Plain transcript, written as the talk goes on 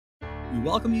We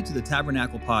welcome you to the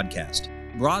Tabernacle Podcast,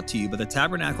 brought to you by the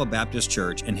Tabernacle Baptist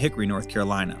Church in Hickory, North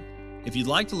Carolina. If you'd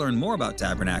like to learn more about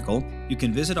Tabernacle, you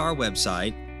can visit our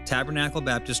website,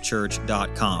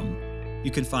 tabernaclebaptistchurch.com.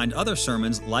 You can find other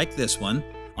sermons like this one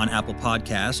on Apple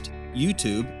Podcast,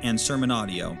 YouTube, and Sermon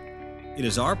Audio. It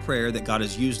is our prayer that God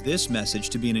has used this message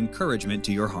to be an encouragement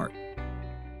to your heart.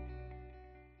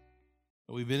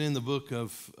 We've been in the book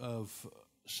of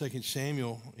 2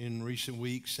 Samuel in recent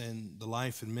weeks, and the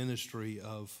life and ministry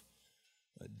of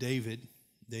David.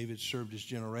 David served his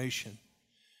generation.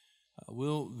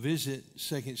 We'll visit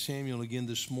 2 Samuel again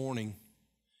this morning.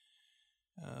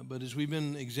 But as we've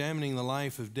been examining the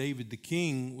life of David the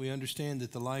king, we understand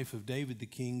that the life of David the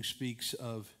king speaks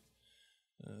of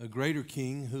a greater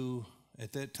king who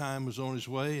at that time was on his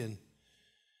way, and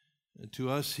to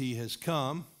us he has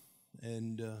come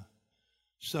and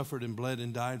suffered and bled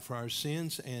and died for our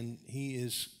sins, and he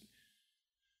is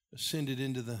ascended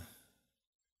into the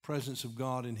presence of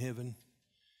God in heaven,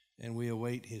 and we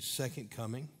await his second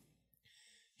coming.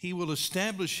 He will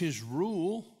establish his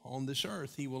rule on this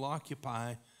earth. He will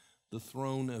occupy the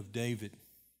throne of David.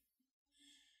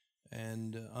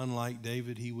 And unlike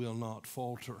David, he will not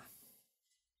falter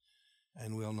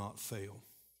and will not fail.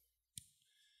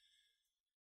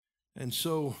 And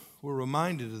so we're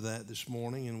reminded of that this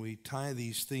morning, and we tie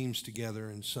these themes together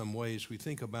in some ways. We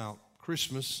think about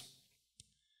Christmas,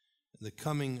 the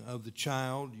coming of the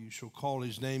child. You shall call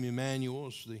his name Emmanuel,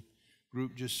 as the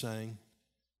group just sang.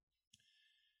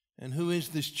 And who is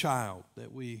this child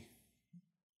that we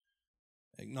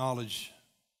acknowledge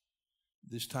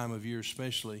this time of year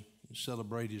especially and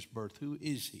celebrate his birth? Who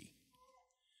is he?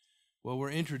 Well,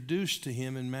 we're introduced to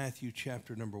him in Matthew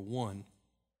chapter number 1.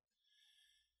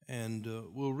 And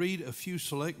we'll read a few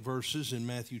select verses in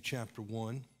Matthew chapter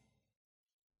 1,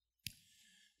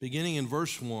 beginning in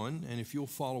verse 1. And if you'll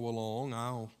follow along,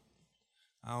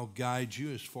 I'll guide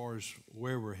you as far as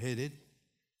where we're headed.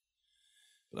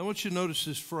 But I want you to notice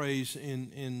this phrase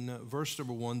in verse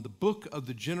number 1, the book of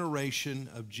the generation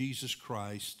of Jesus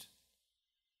Christ,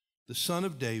 the son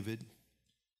of David,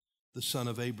 the son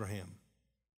of Abraham.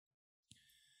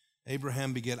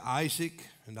 Abraham begat Isaac,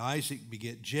 and Isaac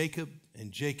begat Jacob,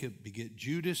 and Jacob begat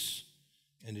Judas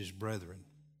and his brethren.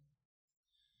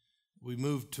 We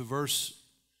move to let's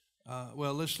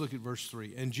look at verse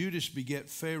 3. And Judas begat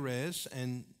Pharez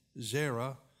and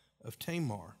Zerah of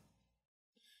Tamar.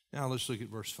 Now let's look at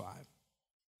verse 5.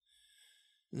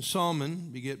 And Salmon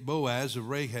begat Boaz of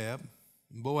Rahab,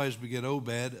 and Boaz begat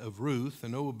Obed of Ruth,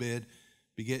 and Obed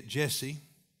begat Jesse.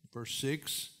 Verse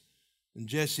 6. And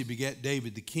Jesse begat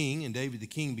David the king, and David the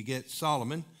king begat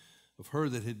Solomon of her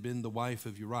that had been the wife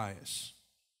of Urias.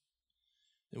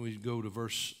 Then we go to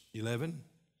verse 11.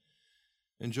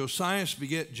 And Josias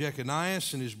begat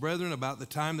Jeconias and his brethren about the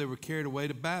time they were carried away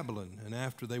to Babylon. And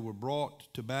after they were brought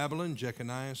to Babylon,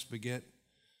 Jeconias begat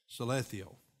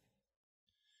Salathiel.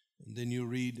 And then you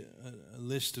read a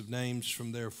list of names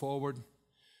from there forward.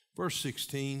 Verse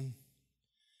 16,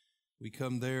 we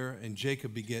come there, and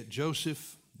Jacob begat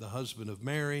Joseph, the husband of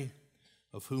Mary,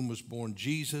 of whom was born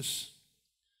Jesus,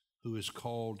 who is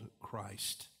called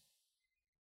Christ.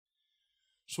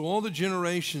 So all the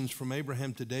generations from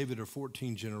Abraham to David are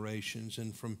 14 generations,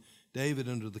 and from David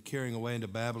unto the carrying away into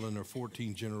Babylon are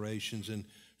 14 generations, and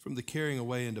from the carrying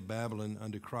away into Babylon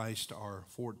unto Christ are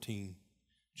 14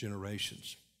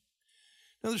 generations.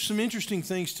 Now there's some interesting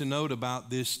things to note about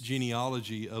this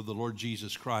genealogy of the Lord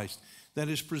Jesus Christ that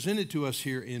is presented to us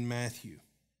here in Matthew.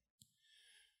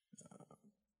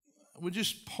 We'll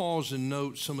just pause and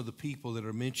note some of the people that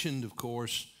are mentioned. Of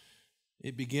course,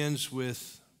 it begins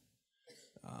with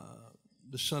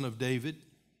the son of David.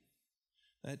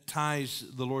 That ties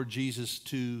the Lord Jesus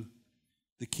to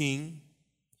the king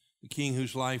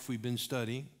whose life we've been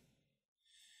studying.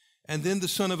 And then the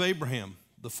son of Abraham,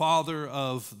 the father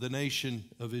of the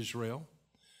nation of Israel,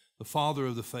 the father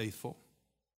of the faithful.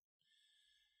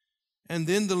 And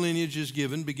then the lineage is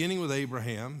given, beginning with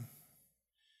Abraham.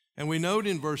 And we note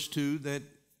in verse 2 that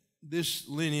this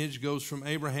lineage goes from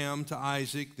Abraham to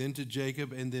Isaac, then to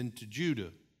Jacob, and then to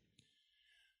Judah.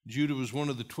 Judah was one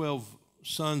of the 12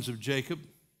 sons of Jacob.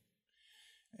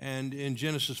 And in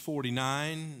Genesis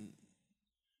 49,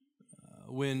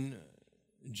 when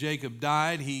Jacob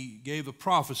died, he gave a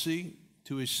prophecy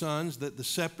to his sons that the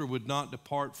scepter would not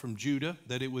depart from Judah,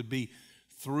 that it would be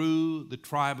through the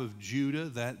tribe of Judah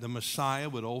that the Messiah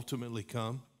would ultimately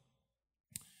come.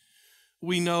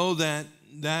 We know that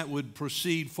that would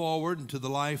proceed forward into the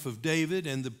life of David,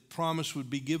 and the promise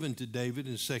would be given to David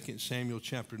in 2 Samuel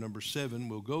chapter number 7.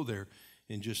 We'll go there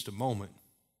in just a moment.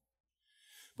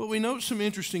 But we note some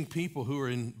interesting people who are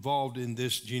involved in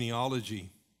this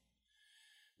genealogy.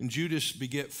 And Judas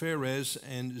begat Pharez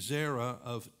and Zerah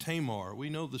of Tamar. We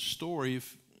know the story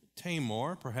of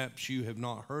Tamar. Perhaps you have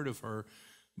not heard of her,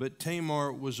 but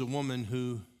Tamar was a woman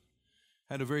who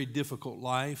had a very difficult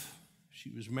life.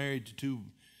 She was married to two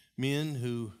men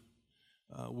who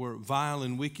were vile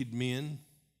and wicked men,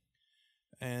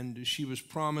 and she was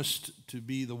promised to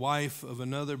be the wife of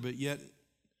another, but yet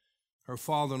her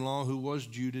father-in-law, who was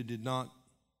Judah, did not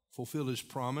fulfill his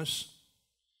promise.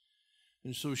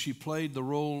 And so she played the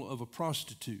role of a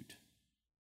prostitute.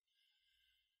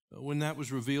 When that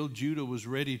was revealed, Judah was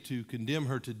ready to condemn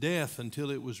her to death until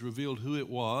it was revealed who it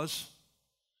was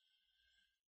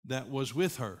that was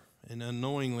with her. And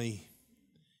unknowingly,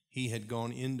 he had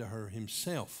gone into her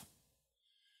himself.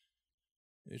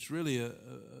 It's really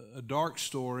a dark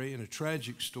story and a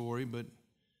tragic story, but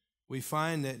we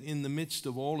find that in the midst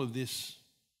of all of this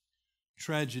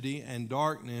tragedy and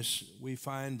darkness, we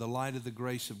find the light of the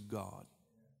grace of God.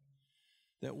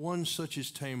 That one such as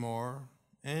Tamar,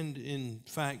 and in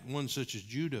fact one such as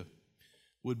Judah,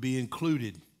 would be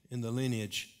included in the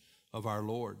lineage of our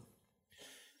Lord.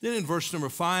 Then in verse number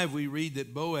 5, we read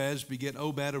that Boaz begat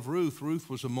Obed of Ruth. Ruth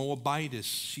was a Moabitess.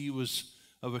 She was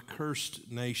of a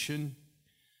cursed nation,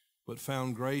 but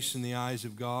found grace in the eyes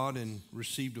of God and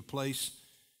received a place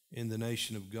in the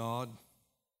nation of God.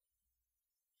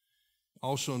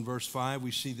 Also in verse 5,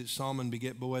 we see that Solomon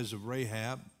begat Boaz of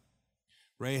Rahab.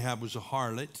 Rahab was a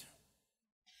harlot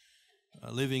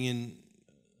living in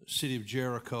the city of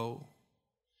Jericho,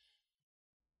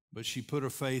 but she put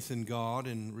her faith in God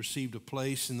and received a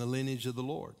place in the lineage of the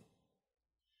Lord.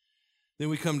 Then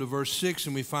we come to verse 6,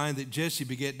 and we find that Jesse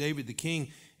begat David the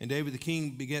king, and David the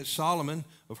king begat Solomon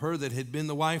of her that had been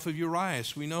the wife of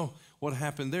Urias. We know what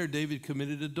happened there. David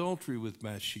committed adultery with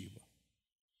Bathsheba.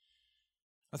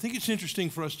 I think it's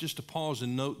interesting for us just to pause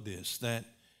and note this, that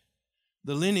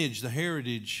the lineage, the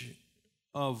heritage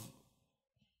of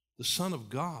the Son of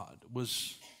God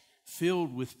was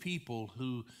filled with people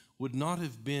who would not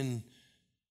have been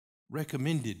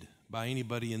recommended by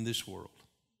anybody in this world.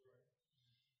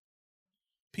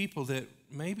 People that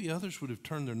maybe others would have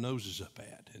turned their noses up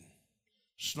at and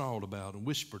snarled about and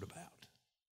whispered about.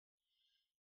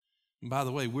 And by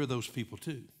the way, we're those people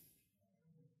too.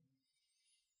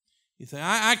 You think,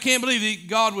 I can't believe that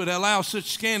God would allow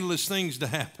such scandalous things to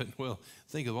happen. Well,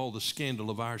 think of all the scandal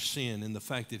of our sin and the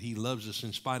fact that He loves us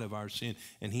in spite of our sin,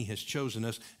 and He has chosen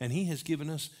us, and He has given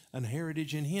us an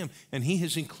heritage in Him, and He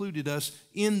has included us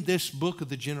in this book of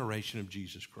the generation of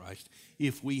Jesus Christ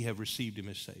if we have received Him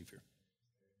as Savior.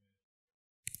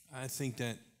 I think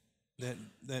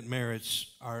that merits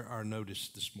our notice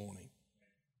this morning.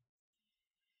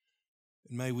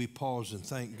 And may we pause and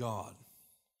thank God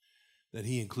that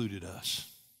He included us.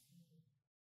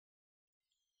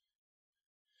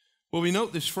 Well, we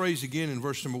note this phrase again in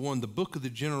verse number 1, the book of the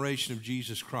generation of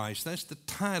Jesus Christ. That's the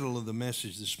title of the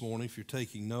message this morning. If you're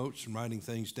taking notes and writing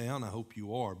things down, I hope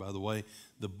you are, by the way,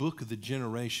 the book of the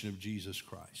generation of Jesus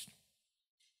Christ.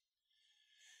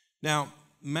 Now,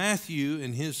 Matthew,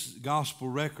 in his gospel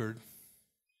record,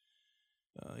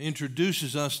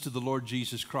 introduces us to the Lord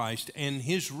Jesus Christ, and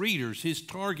his readers, his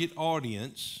target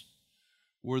audience,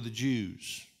 were the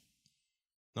Jews.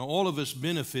 Now, all of us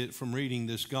benefit from reading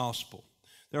this gospel.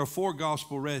 There are 4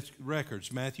 gospel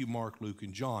records, Matthew, Mark, Luke,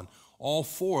 and John. All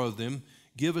 4 of them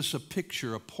give us a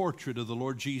picture, a portrait of the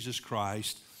Lord Jesus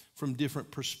Christ from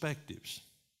different perspectives.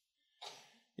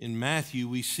 In Matthew,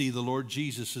 we see the Lord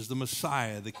Jesus as the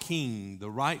Messiah, the King,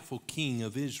 the rightful King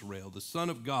of Israel, the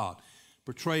Son of God,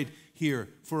 portrayed here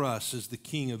for us as the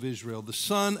King of Israel, the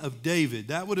Son of David.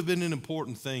 That would have been an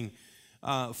important thing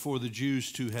for the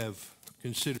Jews to have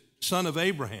considered. Son of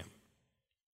Abraham.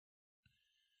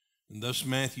 And thus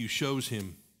Matthew shows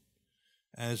him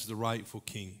as the rightful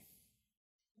king.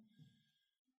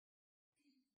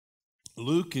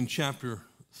 Luke, in chapter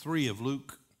 3 of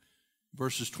Luke,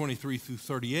 verses 23 through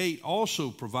 38, also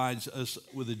provides us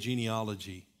with a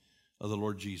genealogy of the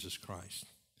Lord Jesus Christ.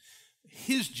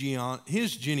 His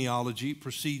genealogy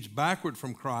proceeds backward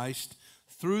from Christ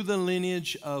through the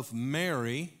lineage of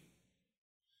Mary,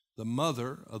 the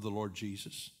mother of the Lord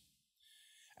Jesus,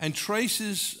 and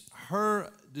traces her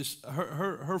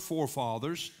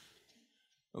forefathers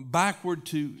backward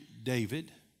to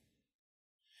David.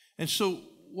 And so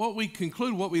what we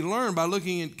conclude, what we learn by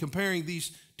looking and comparing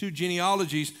these 2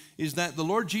 genealogies is that the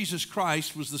Lord Jesus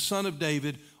Christ was the son of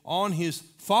David on his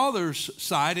father's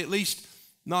side, at least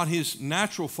not his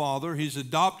natural father, his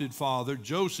adopted father,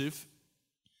 Joseph,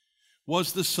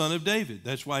 was the son of David.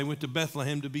 That's why he went to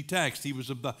Bethlehem to be taxed. He was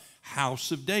of the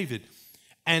house of David.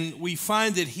 And we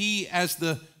find that he, as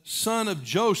the son of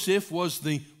Joseph, was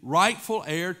the rightful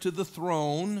heir to the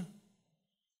throne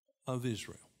of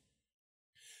Israel.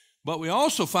 But we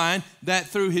also find that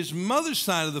through his mother's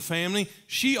side of the family,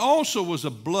 she also was a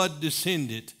blood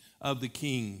descendant of the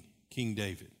King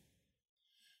David.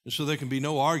 And so there can be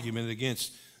no argument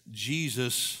against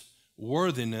Jesus'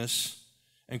 worthiness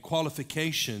and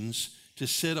qualifications to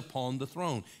sit upon the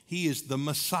throne. He is the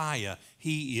Messiah.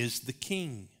 He is the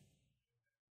King.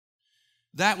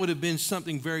 That would have been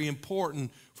something very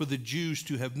important for the Jews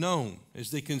to have known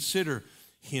as they consider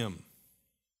him.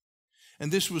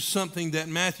 And this was something that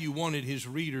Matthew wanted his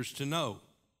readers to know.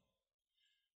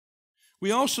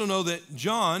 We also know that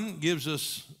John gives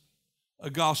us a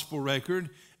gospel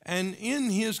record, and in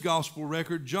his gospel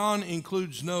record, John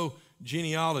includes no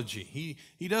genealogy.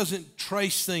 He doesn't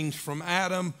trace things from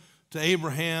Adam to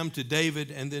Abraham to David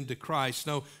and then to Christ.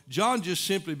 No, John just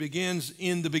simply begins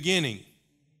in the beginning.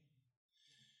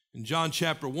 In John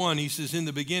chapter 1, he says, "In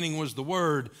the beginning was the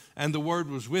Word, and the Word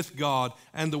was with God,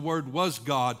 and the Word was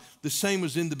God. The same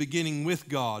was in the beginning with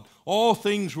God. All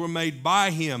things were made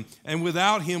by him, and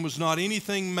without him was not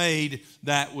anything made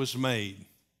that was made."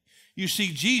 You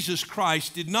see, Jesus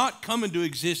Christ did not come into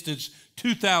existence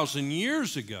 2,000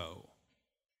 years ago.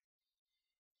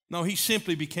 No, he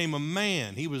simply became a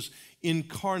man. He was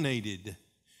incarnated.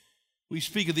 We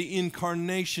speak of the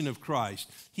incarnation of Christ.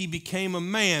 He became a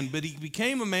man, but he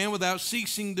became a man without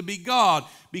ceasing to be God,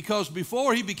 because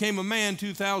before he became a man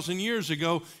 2,000 years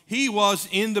ago, he was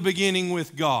in the beginning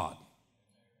with God.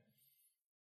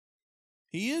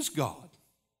 He is God,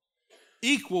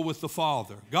 equal with the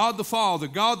Father, God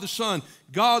the Son,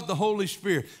 God the Holy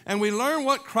Spirit. And we learn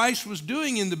what Christ was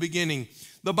doing in the beginning.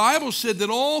 The Bible said that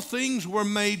all things were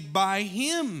made by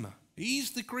him.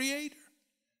 He's the creator.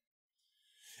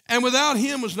 And without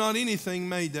him was not anything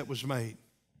made that was made.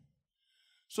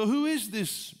 So who is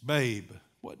this babe?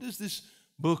 What does this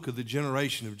book of the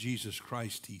generation of Jesus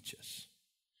Christ teach us?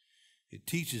 It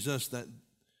teaches us that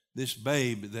this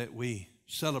babe that we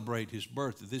celebrate his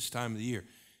birth at this time of the year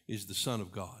is the Son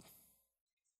of God.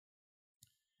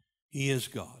 He is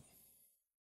God,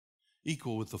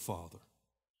 equal with the Father,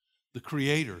 the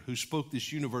Creator who spoke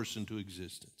this universe into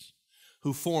existence,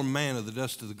 who formed man of the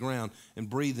dust of the ground and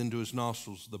breathed into his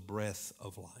nostrils the breath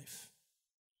of life.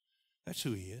 That's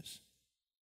who he is.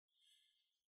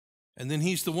 And then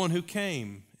he's the one who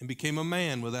came and became a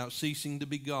man without ceasing to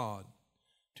be God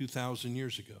 2,000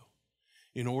 years ago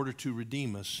in order to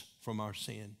redeem us from our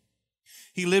sin.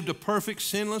 He lived a perfect,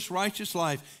 sinless, righteous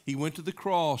life. He went to the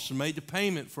cross and made the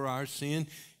payment for our sin.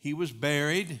 He was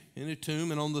buried in a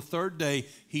tomb, and on the third day,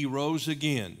 he rose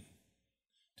again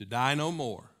to die no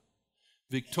more,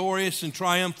 victorious and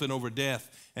triumphant over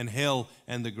death and hell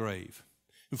and the grave.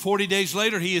 And 40 days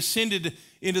later, he ascended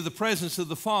into the presence of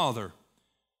the Father,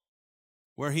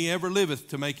 where he ever liveth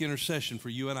to make intercession for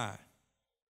you and I.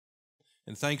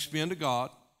 And thanks be unto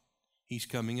God, he's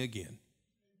coming again.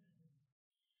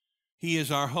 He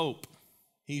is our hope.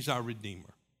 He's our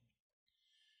Redeemer.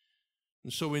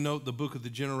 And so we note the book of the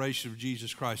generation of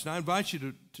Jesus Christ. And I invite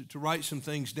you to write some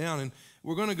things down. And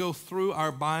we're going to go through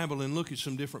our Bible and look at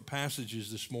some different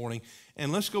passages this morning.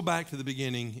 And let's go back to the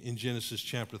beginning in Genesis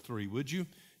chapter 3, would you?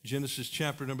 Genesis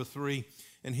chapter number 3.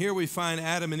 And here we find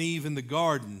Adam and Eve in the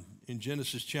garden in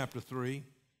Genesis chapter 3.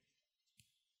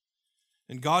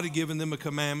 And God had given them a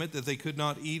commandment that they could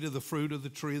not eat of the fruit of the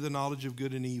tree of the knowledge of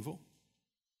good and evil.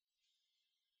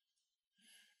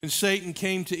 And Satan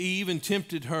came to Eve and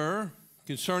tempted her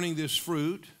concerning this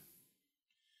fruit.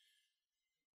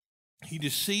 He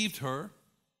deceived her,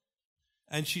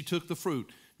 and she took the fruit.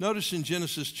 Notice in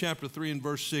Genesis chapter 3 and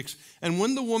verse 6, "And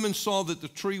when the woman saw that the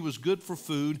tree was good for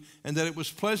food, and that it was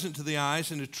pleasant to the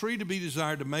eyes, and a tree to be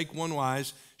desired to make one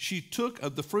wise, she took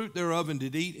of the fruit thereof and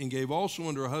did eat, and gave also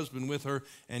unto her husband with her,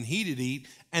 and he did eat.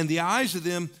 And the eyes of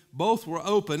them both were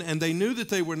open, and they knew that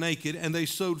they were naked, and they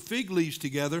sewed fig leaves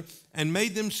together, and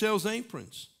made themselves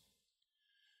aprons.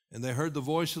 And they heard the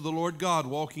voice of the Lord God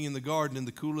walking in the garden in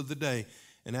the cool of the day.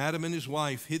 And Adam and his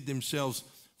wife hid themselves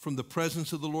from the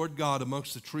presence of the Lord God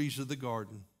amongst the trees of the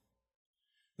garden.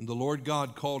 And the Lord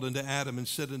God called unto Adam and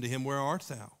said unto him, Where art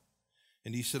thou?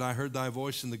 And he said, I heard thy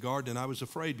voice in the garden, and I was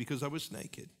afraid because I was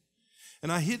naked.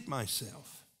 And I hid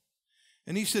myself.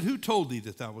 And he said, Who told thee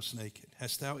that thou wast naked?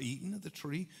 Hast thou eaten of the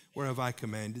tree whereof I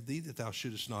commanded thee that thou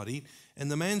shouldest not eat?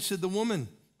 And the man said, The woman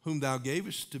whom thou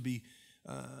gavest to be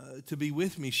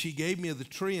with me, she gave me of the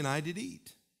tree, and I did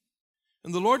eat.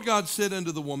 And the Lord God said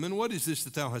unto the woman, What is this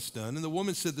that thou hast done? And the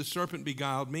woman said, The serpent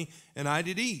beguiled me, and I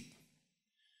did eat.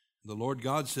 And the Lord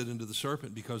God said unto the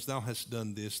serpent, Because thou hast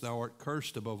done this, thou art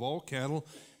cursed above all cattle,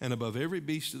 and above every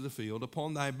beast of the field.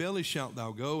 Upon thy belly shalt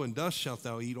thou go, and dust shalt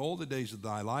thou eat all the days of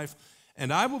thy life.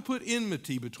 And I will put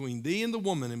enmity between thee and the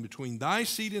woman, and between thy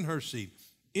seed and her seed.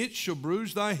 It shall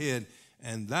bruise thy head,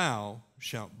 and thou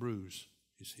shalt bruise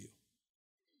his heel.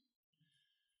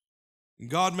 And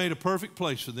God made a perfect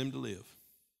place for them to live.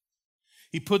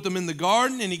 He put them in the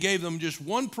garden, and he gave them just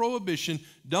one prohibition: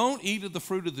 don't eat of the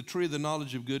fruit of the tree of the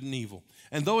knowledge of good and evil.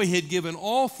 And though he had given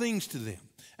all things to them,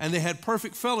 and they had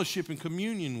perfect fellowship and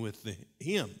communion with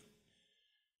him,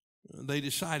 they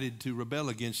decided to rebel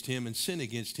against him and sin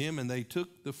against him, and they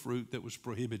took the fruit that was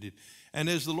prohibited. And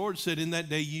as the Lord said, in that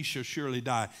day ye shall surely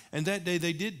die. And that day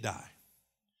they did die.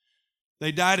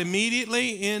 They died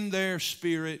immediately in their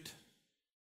spirit.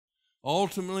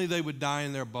 Ultimately, they would die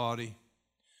in their body.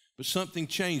 But something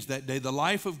changed that day. The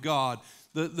life of God,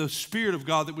 the Spirit of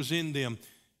God that was in them,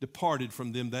 departed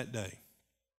from them that day.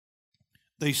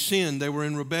 They sinned. They were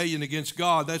in rebellion against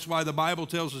God. That's why the Bible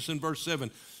tells us in verse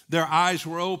 7, their eyes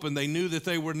were open. They knew that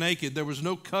they were naked. There was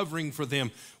no covering for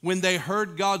them. When they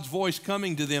heard God's voice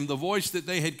coming to them, the voice that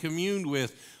they had communed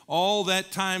with all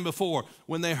that time before,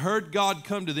 when they heard God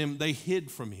come to them, they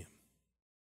hid from him.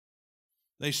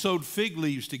 They sewed fig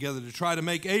leaves together to try to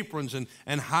make aprons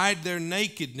and hide their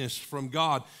nakedness from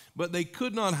God, but they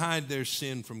could not hide their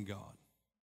sin from God.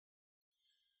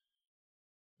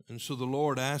 And so the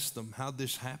Lord asked them, how'd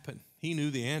this happen? He knew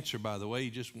the answer, by the way. He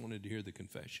just wanted to hear the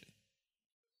confession.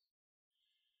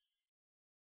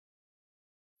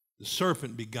 The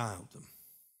serpent beguiled them.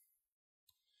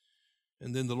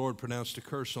 And then the Lord pronounced a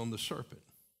curse on the serpent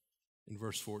in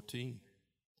verse 14.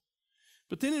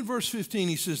 But then in verse 15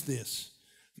 he says this,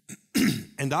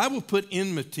 and I will put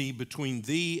enmity between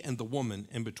thee and the woman,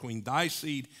 and between thy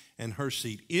seed and her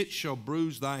seed. It shall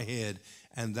bruise thy head,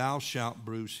 and thou shalt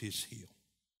bruise his heel.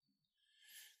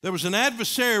 There was an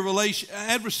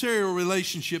adversarial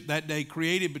relationship that day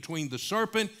created between the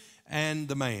serpent and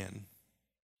the man.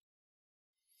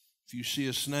 If you see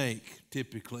a snake,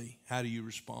 typically, how do you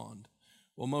respond?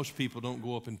 Well, most people don't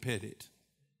go up and pet it.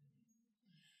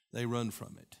 They run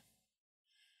from it.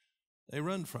 They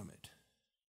run from it.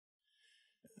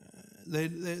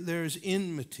 There is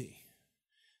enmity.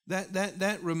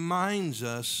 That reminds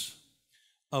us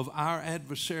of our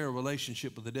adversarial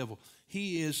relationship with the devil.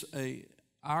 He is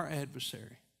our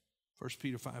adversary. 1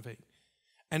 Peter 5:8.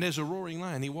 And as a roaring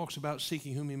lion, he walks about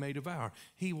seeking whom he may devour.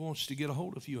 He wants to get a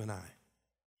hold of you and I.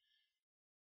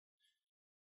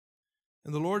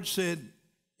 And the Lord said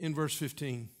in verse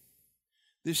 15,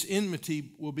 this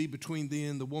enmity will be between thee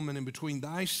and the woman, and between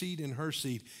thy seed and her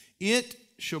seed. It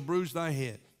shall bruise thy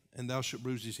head, and thou shalt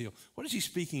bruise his heel. What is he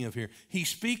speaking of here? He's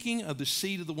speaking of the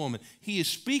seed of the woman. He is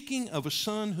speaking of a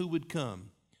son who would come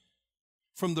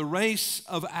from the race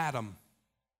of Adam,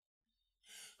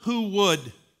 who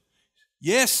would,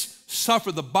 yes,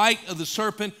 suffer the bite of the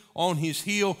serpent on his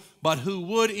heel, but who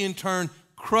would in turn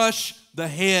crush the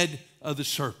head of the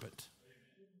serpent.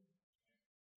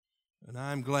 And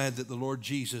I'm glad that the Lord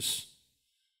Jesus,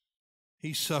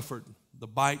 he suffered the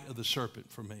bite of the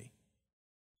serpent for me.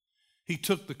 He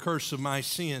took the curse of my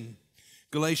sin.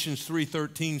 Galatians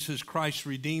 3:13 says Christ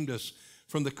redeemed us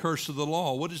from the curse of the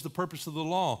law. What is the purpose of the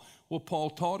law? Well, Paul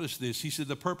taught us this. He said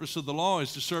the purpose of the law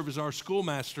is to serve as our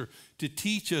schoolmaster, to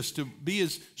teach us, to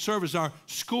serve as our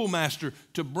schoolmaster,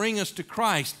 to bring us to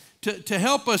Christ, to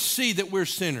help us see that we're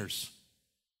sinners.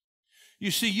 You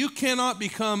see, you cannot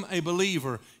become a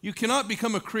believer. You cannot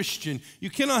become a Christian. You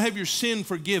cannot have your sin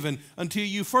forgiven until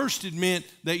you first admit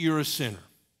that you're a sinner.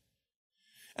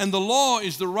 And the law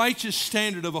is the righteous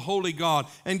standard of a holy God.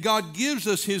 And God gives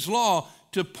us his law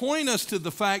to point us to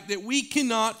the fact that we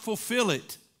cannot fulfill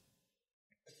it.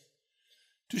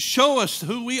 To show us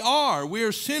who we are. We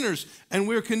are sinners and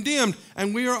we're condemned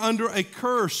and we are under a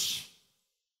curse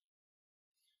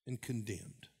and condemned.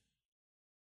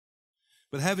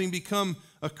 But having become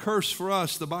a curse for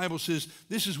us, the Bible says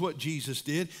this is what Jesus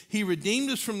did. He redeemed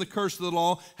us from the curse of the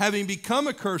law, having become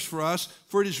a curse for us.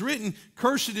 For it is written,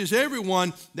 cursed is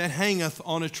everyone that hangeth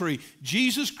on a tree.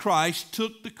 Jesus Christ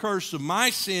took the curse of my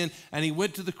sin and he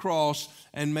went to the cross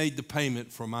and made the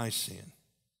payment for my sin.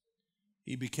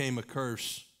 He became a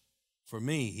curse for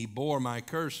me. He bore my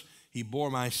curse. He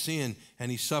bore my sin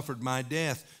and he suffered my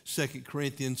death. 2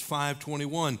 Corinthians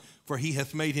 5:21. For he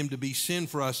hath made him to be sin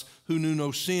for us who knew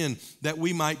no sin, that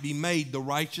we might be made the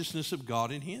righteousness of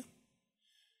God in him.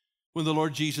 When the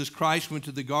Lord Jesus Christ went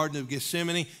to the Garden of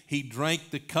Gethsemane, he drank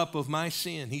the cup of my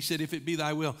sin. He said, if it be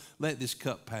thy will, let this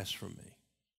cup pass from me.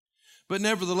 But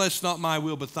nevertheless, not my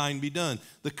will, but thine be done.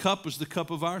 The cup was the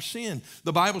cup of our sin.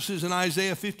 The Bible says in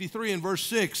Isaiah 53 and verse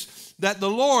 6, that the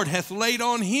Lord hath laid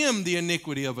on him the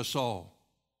iniquity of us all.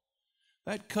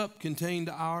 That cup contained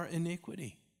our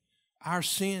iniquity, our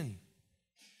sin.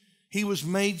 He was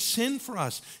made sin for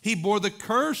us. He bore the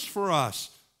curse for us.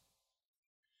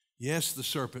 Yes, the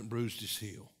serpent bruised his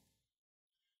heel.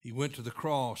 He went to the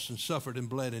cross and suffered and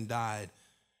bled and died.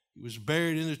 He was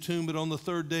buried in the tomb, but on the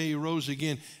third day he rose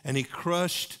again, and he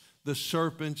crushed the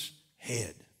serpent's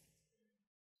head.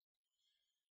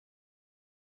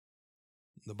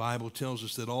 The Bible tells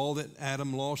us that all that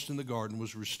Adam lost in the garden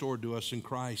was restored to us in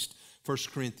Christ. 1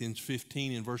 Corinthians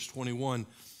 15 and verse 21.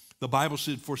 The Bible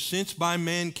said, "For since by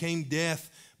man came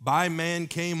death, by man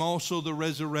came also the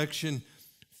resurrection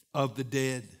of the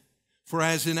dead. For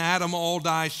as in Adam all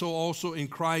die, so also in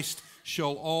Christ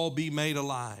shall all be made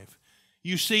alive."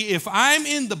 You see, if I'm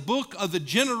in the book of the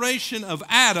generation of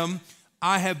Adam,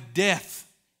 I have death.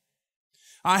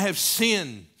 I have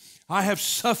sin. I have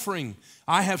suffering.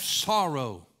 I have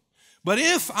sorrow. But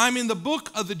if I'm in the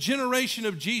book of the generation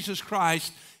of Jesus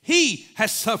Christ, He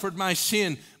has suffered my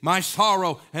sin, my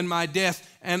sorrow, and my death,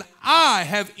 and I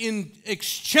have in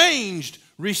exchange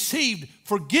received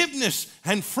forgiveness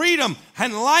and freedom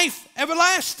and life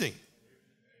everlasting.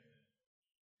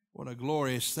 What a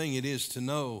glorious thing it is to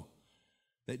know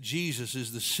that Jesus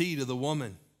is the seed of the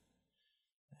woman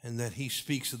and that He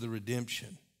speaks of the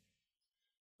redemption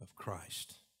of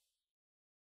Christ.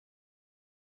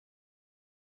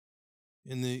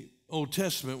 In the Old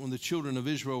Testament, when the children of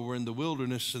Israel were in the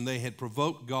wilderness and they had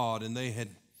provoked God and they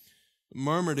had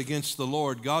murmured against the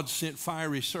Lord, God sent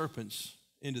fiery serpents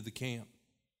into the camp.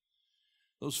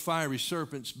 Those fiery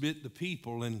serpents bit the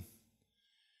people, and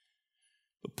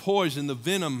the poison, the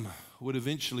venom, would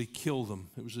eventually kill them.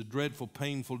 It was a dreadful,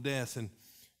 painful death, and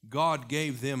God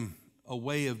gave them a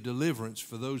way of deliverance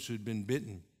for those who had been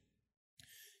bitten.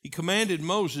 He commanded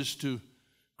Moses to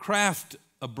craft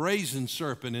a brazen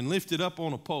serpent and lift it up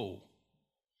on a pole.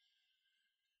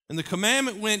 And the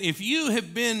commandment went, if you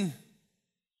have been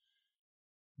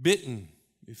bitten,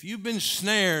 if you've been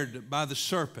snared by the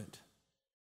serpent,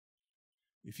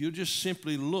 if you'll just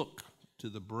simply look to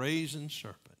the brazen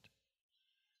serpent,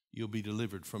 you'll be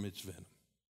delivered from its venom.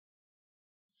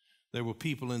 There were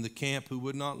people in the camp who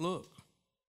would not look,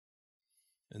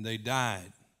 and they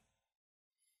died.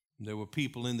 There were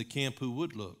people in the camp who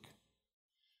would look,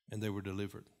 and they were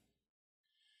delivered.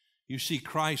 You see,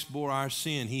 Christ bore our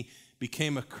sin. He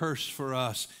became a curse for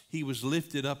us. He was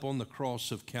lifted up on the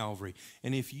cross of Calvary.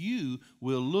 And if you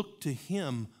will look to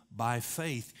Him by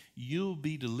faith, you'll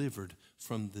be delivered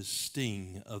from the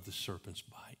sting of the serpent's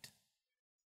bite.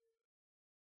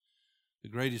 The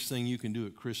greatest thing you can do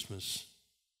at Christmas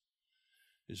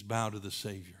is bow to the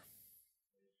Savior,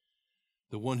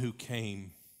 the one who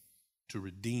came to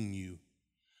redeem you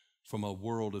from a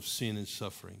world of sin and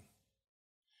suffering.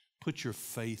 Put your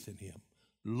faith in Him.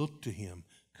 Look to Him.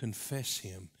 Confess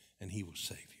Him, and He will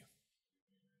save you.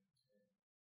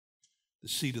 The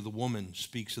seed of the woman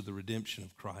speaks of the redemption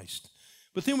of Christ.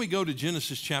 But then we go to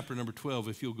Genesis chapter number 12,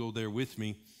 if you'll go there with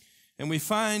me, and we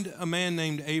find a man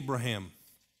named Abraham.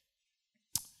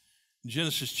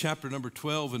 Genesis chapter number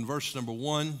 12 and verse number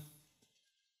 1,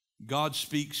 God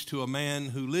speaks to a man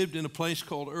who lived in a place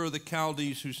called Ur of the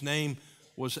Chaldees, whose name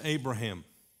was Abraham.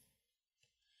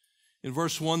 In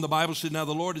verse 1, the Bible said, "Now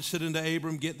the Lord had said unto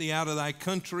Abram, Get thee out of thy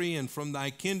country, and from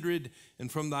thy kindred,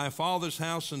 and from thy father's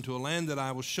house, unto a land that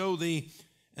I will show thee.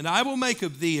 And I will make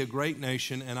of thee a great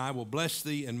nation, and I will bless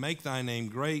thee, and make thy name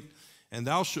great, and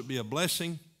thou shalt be a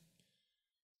blessing.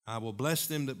 I will bless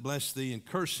them that bless thee, and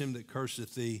curse him that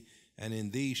curseth thee, and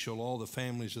in thee shall all the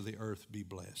families of the earth be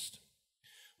blessed."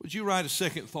 Would you write a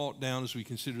second thought down as we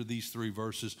consider these three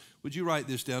verses? Would you write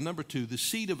this down? Number 2, the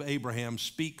seed of Abraham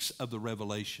speaks of the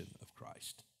revelation of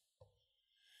Christ.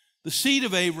 The seed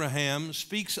of Abraham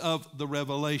speaks of the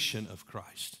revelation of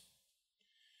Christ.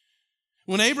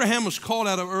 When Abraham was called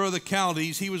out of Ur of the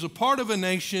Chaldees, he was a part of a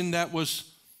nation that was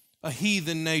a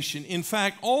heathen nation. In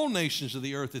fact, all nations of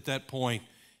the earth at that point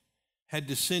had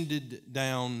descended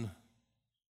down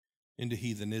into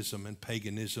heathenism and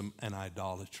paganism and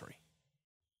idolatry.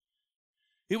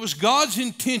 It was God's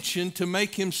intention to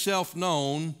make Himself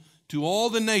known to all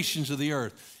the nations of the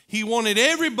earth. He wanted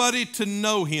everybody to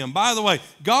know Him. By the way,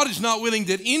 God is not willing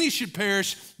that any should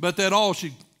perish, but that all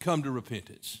should come to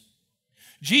repentance.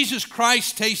 Jesus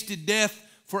Christ tasted death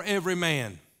for every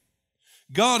man.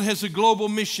 God has a global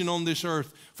mission on this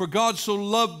earth. For God so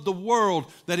loved the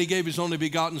world that He gave His only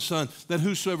begotten Son, that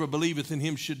whosoever believeth in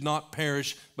Him should not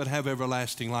perish, but have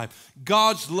everlasting life.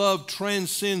 God's love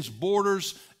transcends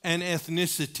borders and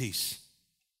ethnicities.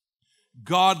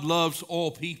 God loves all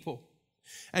people.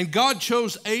 And God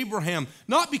chose Abraham,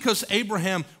 not because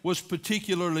Abraham was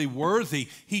particularly worthy.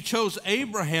 He chose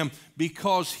Abraham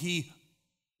because He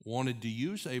wanted to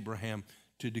use Abraham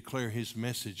to declare His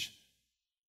message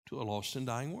to a lost and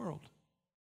dying world.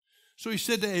 So he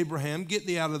said to Abraham, get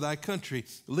thee out of thy country,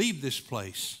 leave this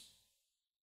place,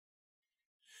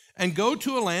 and go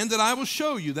to a land that I will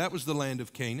show you. That was the land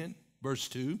of Canaan. Verse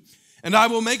 2, and I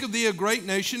will make of thee a great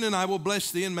nation, and I will bless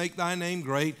thee and make thy name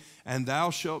great, and thou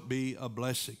shalt be a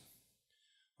blessing.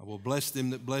 I will bless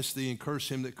them that bless thee, and curse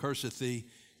him that curseth thee,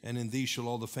 and in thee shall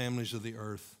all the families of the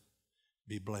earth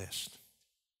be blessed.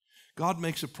 God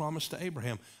makes a promise to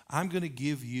Abraham. I'm going to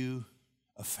give you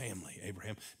a family,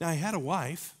 Abraham. Now, he had a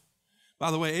wife. By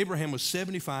the way, Abraham was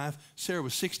 75. Sarah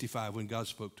was 65 when God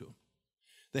spoke to him.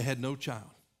 They had no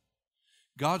child.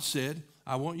 God said,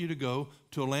 I want you to go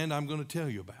to a land I'm going to tell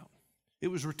you about. It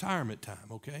was retirement time,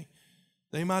 okay?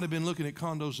 They might have been looking at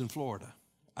condos in Florida.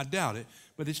 I doubt it,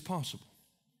 but it's possible.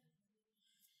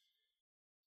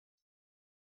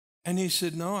 And he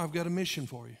said, no, I've got a mission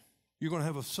for you. You're going to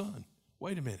have a son.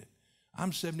 Wait a minute.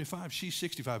 I'm 75. She's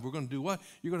 65. We're going to do what?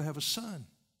 You're going to have a son.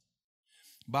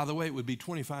 By the way, it would be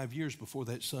 25 years before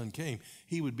that son came.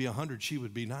 He would be 100. She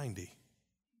would be 90.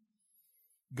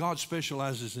 God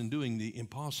specializes in doing the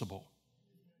impossible.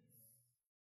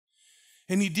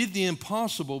 And he did the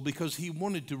impossible because he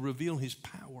wanted to reveal his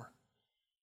power.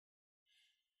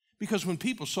 Because when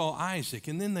people saw Isaac,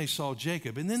 and then they saw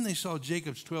Jacob, and then they saw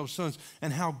Jacob's 12 sons,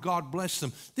 and how God blessed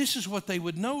them, this is what they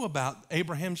would know about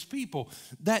Abraham's people,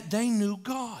 that they knew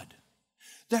God,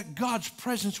 that God's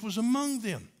presence was among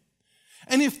them.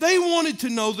 And if they wanted to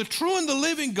know the true and the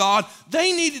living God,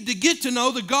 they needed to get to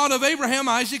know the God of Abraham,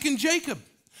 Isaac, and Jacob.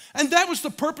 And that was the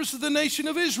purpose of the nation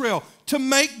of Israel, to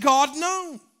make God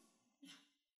known.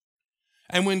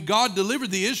 And when God delivered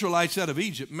the Israelites out of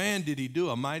Egypt, man, did he do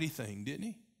a mighty thing, didn't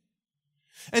he?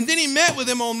 And then he met with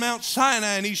them on Mount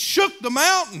Sinai, and he shook the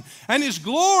mountain, and his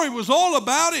glory was all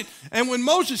about it. And when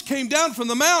Moses came down from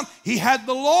the mount, he had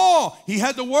the law. He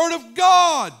had the word of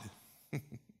God.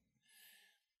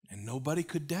 And nobody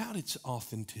could doubt its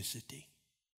authenticity.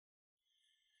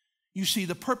 You see,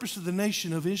 the purpose of the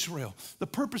nation of Israel, the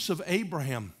purpose of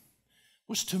Abraham,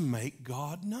 was to make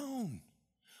God known.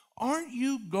 Aren't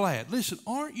you glad? Listen,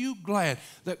 aren't you glad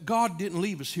that God didn't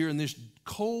leave us here in this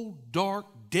cold, dark,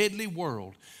 deadly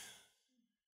world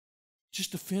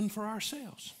just to fend for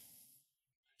ourselves,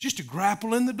 just to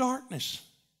grapple in the darkness?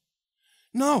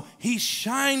 No, he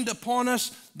shined upon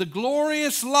us the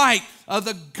glorious light of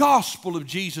the gospel of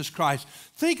Jesus Christ.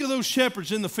 Think of those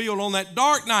shepherds in the field on that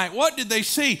dark night. What did they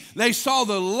see? They saw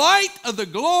the light of the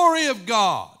glory of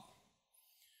God.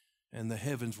 And the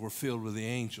heavens were filled with the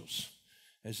angels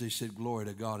as they said, glory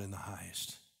to God in the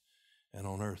highest, and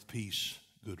on earth peace,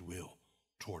 goodwill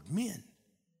toward men.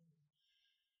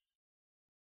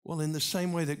 Well, in the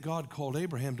same way that God called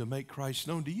Abraham to make Christ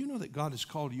known, do you know that God has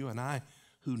called you and I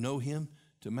who know him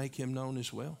to make him known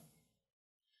as well?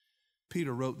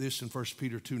 Peter wrote this in 1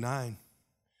 Peter 2:9.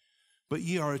 But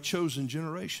ye are a chosen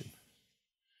generation.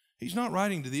 He's not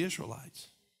writing to the Israelites.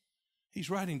 He's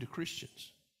writing to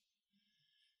Christians.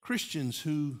 Christians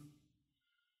who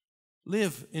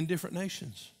live in different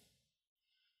nations,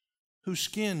 whose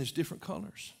skin is different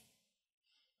colors,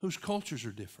 whose cultures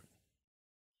are different.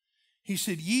 He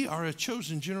said, ye are a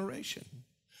chosen generation,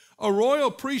 a royal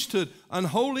priesthood, an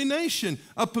holy nation,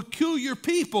 a peculiar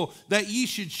people, that ye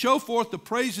should show forth the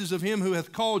praises of him who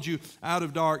hath called you out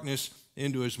of darkness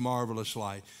into his marvelous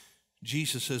light.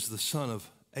 Jesus, as the son of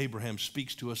Abraham,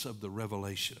 speaks to us of the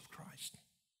revelation of Christ.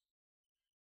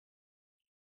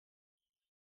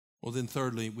 Well, then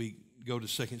thirdly, we go to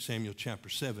 2 Samuel chapter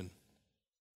 7.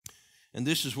 And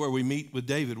this is where we meet with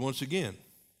David once again.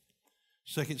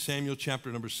 2 Samuel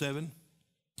chapter number 7.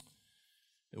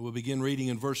 And we'll begin reading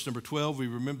in verse number 12. We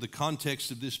remember the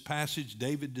context of this passage.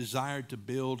 David desired to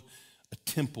build a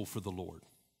temple for the Lord.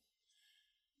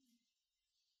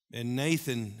 And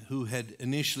Nathan, who had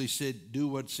initially said, do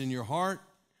what's in your heart,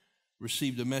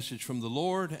 received a message from the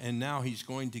Lord, and now he's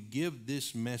going to give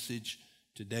this message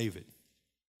to David.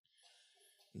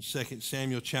 In 2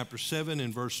 Samuel chapter 7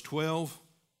 and verse 12,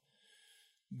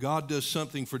 God does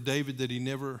something for David that he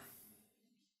never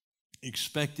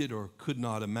expected or could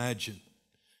not imagine.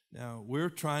 Now, we're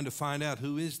trying to find out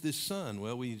who is this son.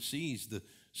 Well, we see he's the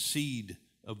seed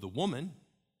of the woman,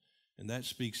 and that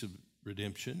speaks of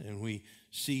redemption. And we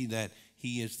see that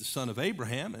he is the son of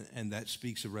Abraham, and that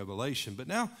speaks of revelation. But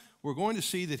now we're going to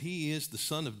see that he is the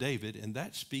son of David, and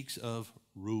that speaks of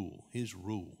rule, his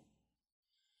rule.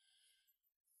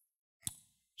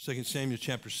 2 Samuel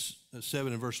chapter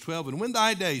 7 and verse 12, and when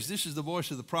thy days, this is the voice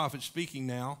of the prophet speaking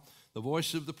now, the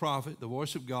voice of the prophet, the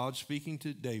voice of God speaking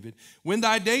to David, when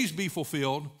thy days be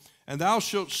fulfilled, and thou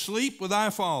shalt sleep with thy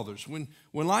fathers, when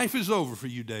life is over for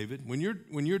you, David, when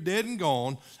you're dead and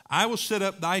gone, I will set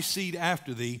up thy seed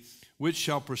after thee, which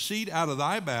shall proceed out of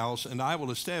thy bowels, and I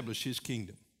will establish his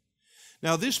kingdom.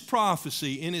 Now, this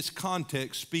prophecy in its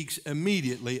context speaks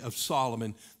immediately of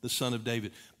Solomon, the son of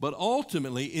David. But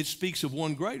ultimately, it speaks of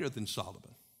one greater than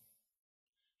Solomon,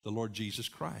 the Lord Jesus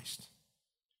Christ.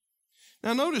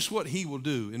 Now, notice what he will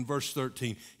do in verse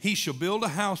 13. He shall build a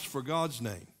house for God's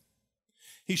name.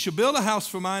 He shall build a house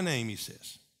for my name, he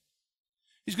says.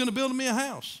 He's going to build me a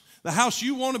house. The house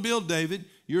you want to build, David,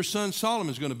 your son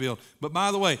Solomon's going to build. But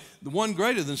by the way, the one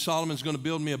greater than Solomon's going to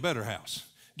build me a better house.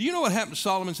 Do you know what happened to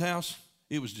Solomon's house?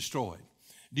 It was destroyed.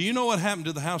 Do you know what happened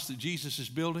to the house that Jesus is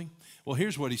building? Well,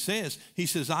 here's what he says. He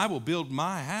says, I will build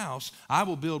my house, I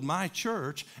will build my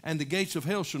church, and the gates of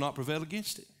hell shall not prevail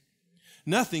against it.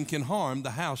 Nothing can harm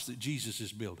the house that Jesus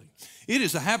is building. It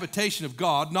is a habitation of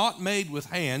God, not made with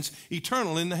hands,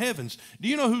 eternal in the heavens. Do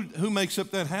you know who makes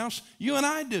up that house? You and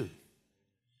I do.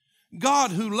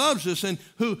 God who loves us and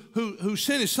who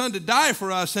sent his son to die for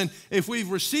us, and if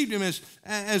we've received him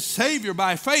as Savior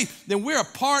by faith, then we're a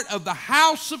part of the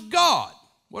house of God.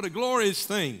 What a glorious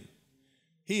thing.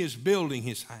 He is building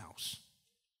his house.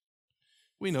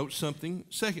 We note something.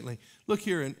 Secondly, look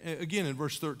here again in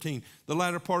verse 13, the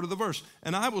latter part of the verse.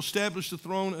 And I will establish the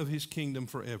throne of his kingdom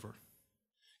forever.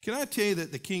 Can I tell you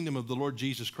that the kingdom of the Lord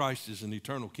Jesus Christ is an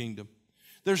eternal kingdom?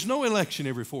 There's no election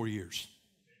every 4 years.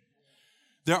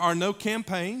 There are no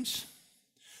campaigns.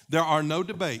 There are no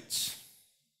debates.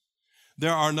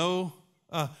 There are no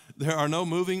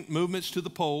movements to the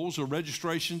polls or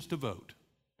registrations to vote.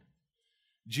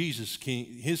 Jesus'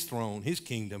 his throne, his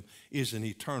kingdom is an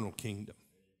eternal kingdom.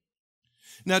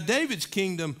 Now, David's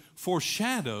kingdom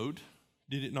foreshadowed,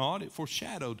 did it not? It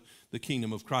foreshadowed the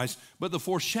kingdom of Christ, but the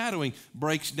foreshadowing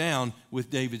breaks down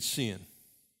with David's sin.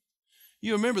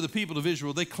 You remember the people of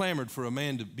Israel, they clamored for a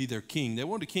man to be their king. They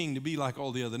wanted a king to be like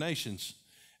all the other nations,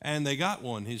 and they got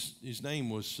one. His name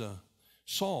was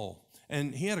Saul,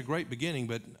 and he had a great beginning,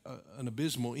 but an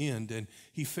abysmal end, and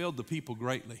he failed the people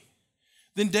greatly.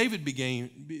 Then David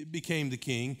became the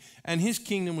king, and his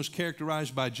kingdom was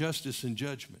characterized by justice and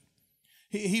judgment.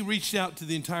 He reached out to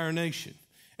the entire nation,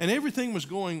 and everything was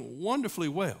going wonderfully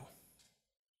well.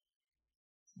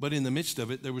 But in the midst of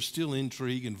it, there was still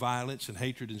intrigue and violence and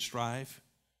hatred and strife.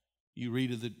 You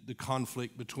read of the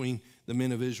conflict between the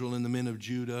men of Israel and the men of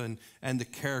Judah, and the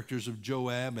characters of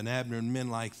Joab and Abner and men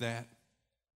like that.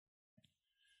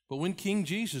 But when King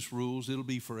Jesus rules, it'll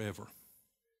be forever.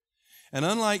 And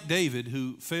unlike David,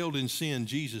 who failed in sin,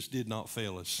 Jesus did not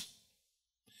fail us.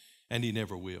 And he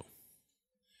never will.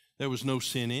 There was no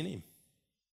sin in him.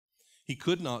 He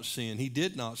could not sin. He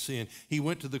did not sin. He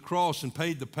went to the cross and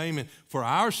paid the payment for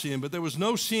our sin, but there was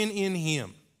no sin in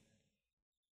him.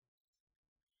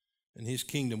 And his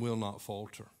kingdom will not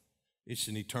falter. It's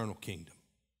an eternal kingdom.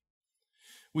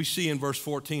 We see in verse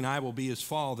 14, I will be his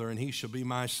father and he shall be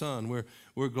my son.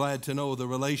 We're glad to know the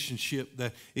relationship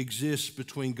that exists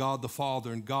between God the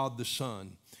Father and God the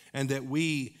Son, and that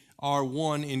we are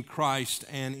one in Christ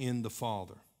and in the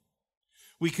Father.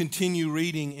 We continue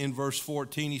reading in verse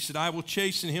 14. He said, I will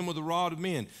chasten him with the rod of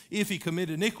men. If he commit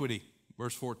iniquity,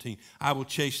 verse 14, I will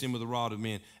chasten him with the rod of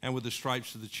men and with the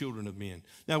stripes of the children of men.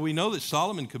 Now we know that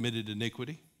Solomon committed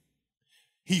iniquity.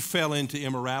 He fell into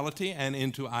immorality and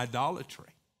into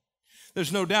idolatry.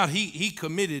 There's no doubt he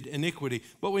committed iniquity,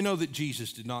 but we know that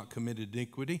Jesus did not commit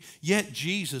iniquity. Yet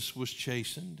Jesus was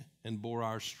chastened and bore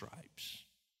our stripes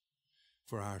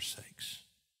for our sakes.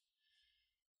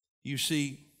 You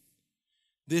see,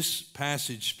 this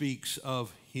passage speaks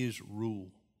of his rule,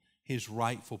 his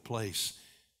rightful place,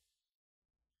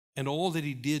 and all that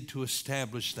he did to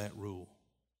establish that rule.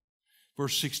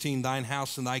 Verse 16, thine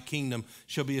house and thy kingdom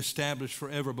shall be established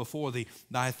forever before thee.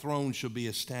 Thy throne shall be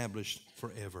established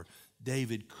forever.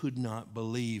 David could not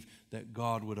believe that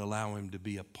God would allow him to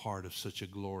be a part of such a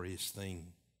glorious thing.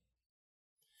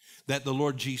 That the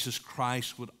Lord Jesus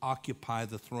Christ would occupy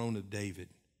the throne of David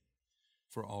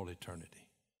for all eternity.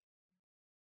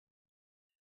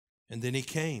 And then he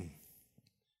came,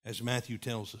 as Matthew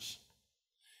tells us,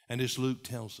 and as Luke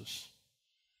tells us,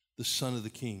 the Son of the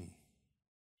King.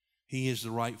 He is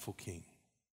the rightful king.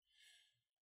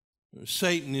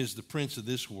 Satan is the prince of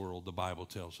this world, the Bible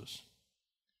tells us.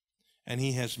 And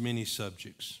he has many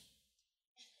subjects.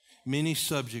 Many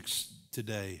subjects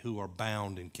today who are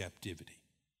bound in captivity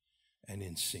and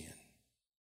in sin.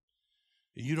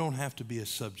 You don't have to be a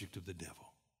subject of the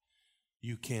devil.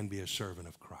 You can be a servant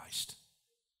of Christ.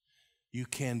 You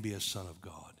can be a son of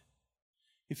God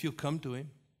if you'll come to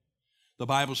him. The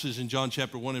Bible says in John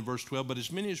chapter 1 and verse 12, but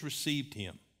as many as received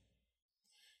him,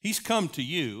 he's come to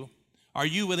you. Are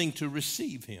you willing to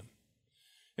receive him?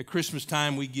 At Christmas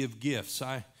time, we give gifts.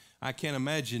 I I can't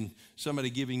imagine somebody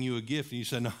giving you a gift and you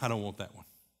say, no, I don't want that one.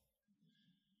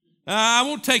 I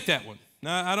won't take that one.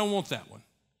 No, I don't want that one.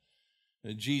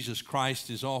 Jesus Christ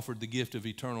has offered the gift of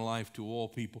eternal life to all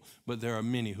people, but there are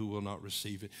many who will not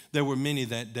receive it. There were many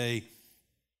that day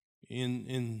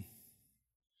in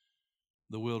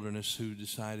the wilderness who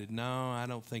decided, no, I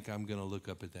don't think I'm going to look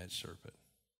up at that serpent.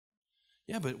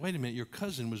 Yeah, but wait a minute, your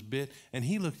cousin was bit, and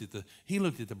he looked at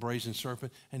the brazen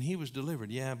serpent, and he was delivered.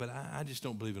 Yeah, but I just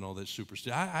don't believe in all that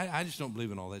superstition. I just don't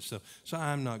believe in all that stuff, so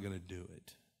I'm not going to do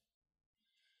it.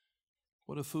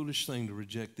 What a foolish thing to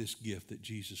reject this gift that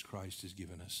Jesus Christ has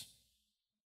given us,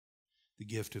 the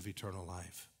gift of eternal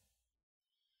life.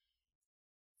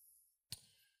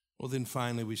 Well, then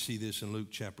finally we see this in Luke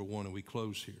chapter 1, and we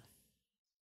close here.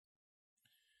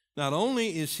 Not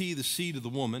only is he the seed of the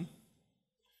woman,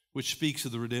 which speaks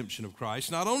of the redemption of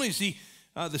Christ. Not only is he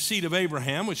the seed of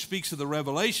Abraham, which speaks of the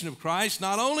revelation of Christ.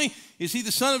 Not only is he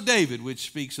the son of David, which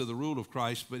speaks of the rule of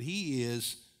Christ, but he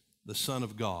is the Son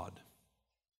of God.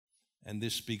 And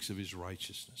this speaks of his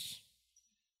righteousness.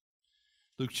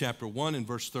 Luke chapter 1 and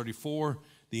verse 34,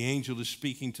 the angel is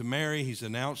speaking to Mary. He's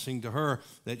announcing to her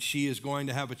that she is going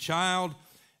to have a child.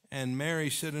 And Mary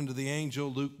said unto the angel,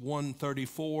 Luke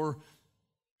 1:34,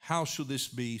 how shall this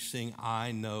be, seeing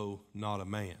I know not a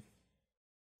man?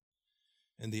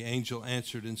 And the angel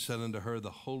answered and said unto her,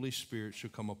 the Holy Spirit shall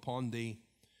come upon thee,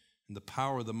 and the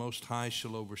power of the Most High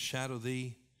shall overshadow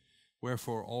thee.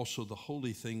 Wherefore also the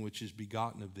holy thing which is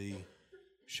begotten of thee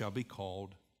shall be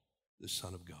called the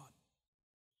Son of God.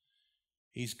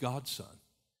 He's God's Son.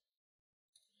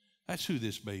 That's who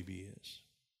this baby is.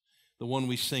 The one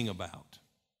we sing about.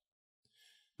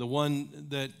 The one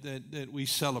that we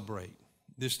celebrate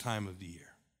this time of the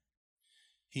year.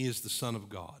 He is the Son of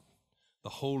God, the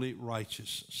holy,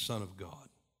 righteous Son of God,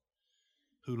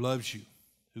 who loves you,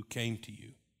 who came to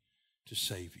you to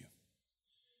save you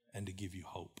and to give you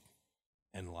hope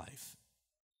and life.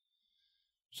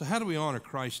 So how do we honor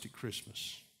Christ at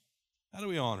Christmas? How do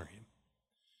we honor him?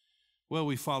 Well,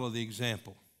 we follow the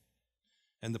example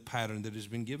and the pattern that has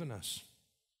been given us.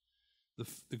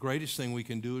 The greatest thing we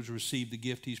can do is receive the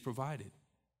gift he's provided.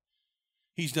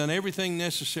 He's done everything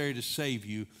necessary to save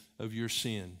you of your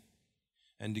sin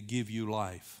and to give you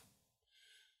life,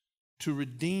 to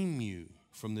redeem you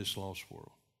from this lost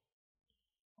world.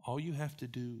 All you have to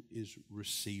do is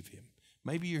receive him.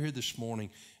 Maybe you're here this morning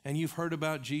and you've heard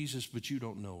about Jesus, but you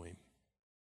don't know him.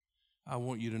 I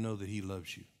want you to know that he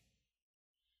loves you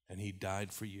and he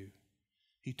died for you.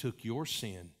 He took your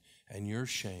sin and your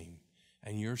shame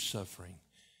and your suffering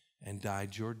and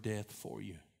died your death for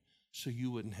you, so you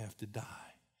wouldn't have to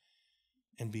die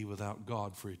and be without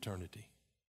God for eternity.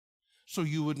 So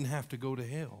you wouldn't have to go to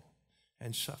hell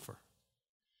and suffer.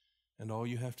 And all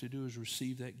you have to do is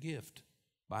receive that gift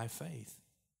by faith.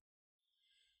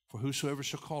 For whosoever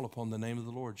shall call upon the name of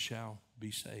the Lord shall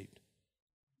be saved.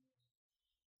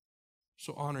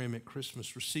 So honor him at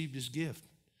Christmas. Receive his gift.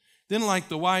 Then, like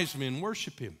the wise men,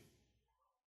 worship him.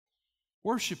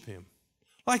 Worship him.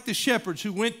 Like the shepherds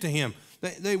who went to him,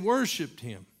 they worshiped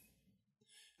him.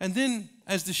 And then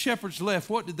as the shepherds left,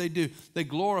 what did they do? They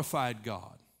glorified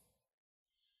God.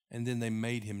 And then they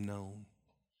made him known.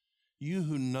 You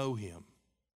who know him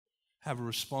have a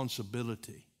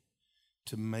responsibility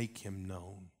to make him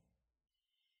known.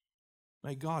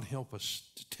 May God help us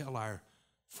to tell our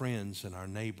friends and our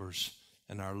neighbors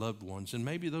and our loved ones, and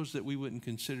maybe those that we wouldn't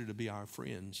consider to be our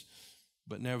friends,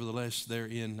 but nevertheless they're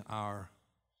in our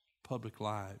public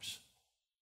lives.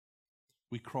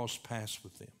 We cross paths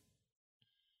with them.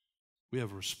 We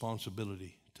have a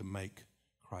responsibility to make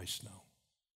Christ known.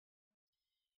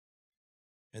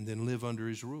 And then live under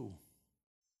his rule.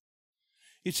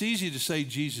 It's easy to say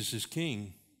Jesus is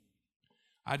king.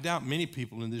 I doubt many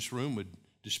people in this room would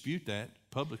dispute that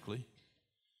publicly.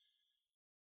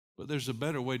 But there's a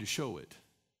better way to show it.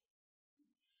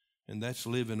 And that's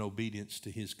live in obedience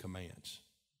to his commands.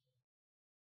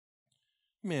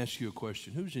 Let me ask you a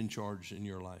question. Who's in charge in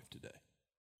your life today?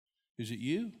 Is it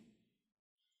you?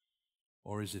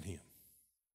 Or is it him?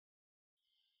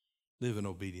 Live in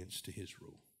obedience to his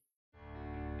rule.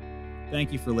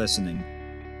 Thank you for listening.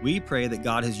 We pray that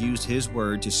God has used his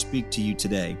word to speak to you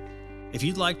today. If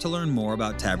you'd like to learn more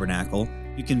about Tabernacle,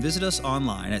 you can visit us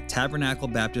online at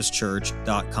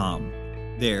tabernaclebaptistchurch.com.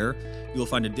 There, you'll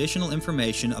find additional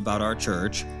information about our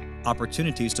church,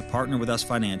 opportunities to partner with us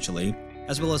financially,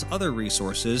 as well as other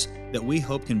resources that we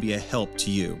hope can be a help to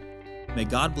you. May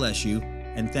God bless you,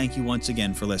 and thank you once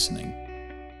again for listening.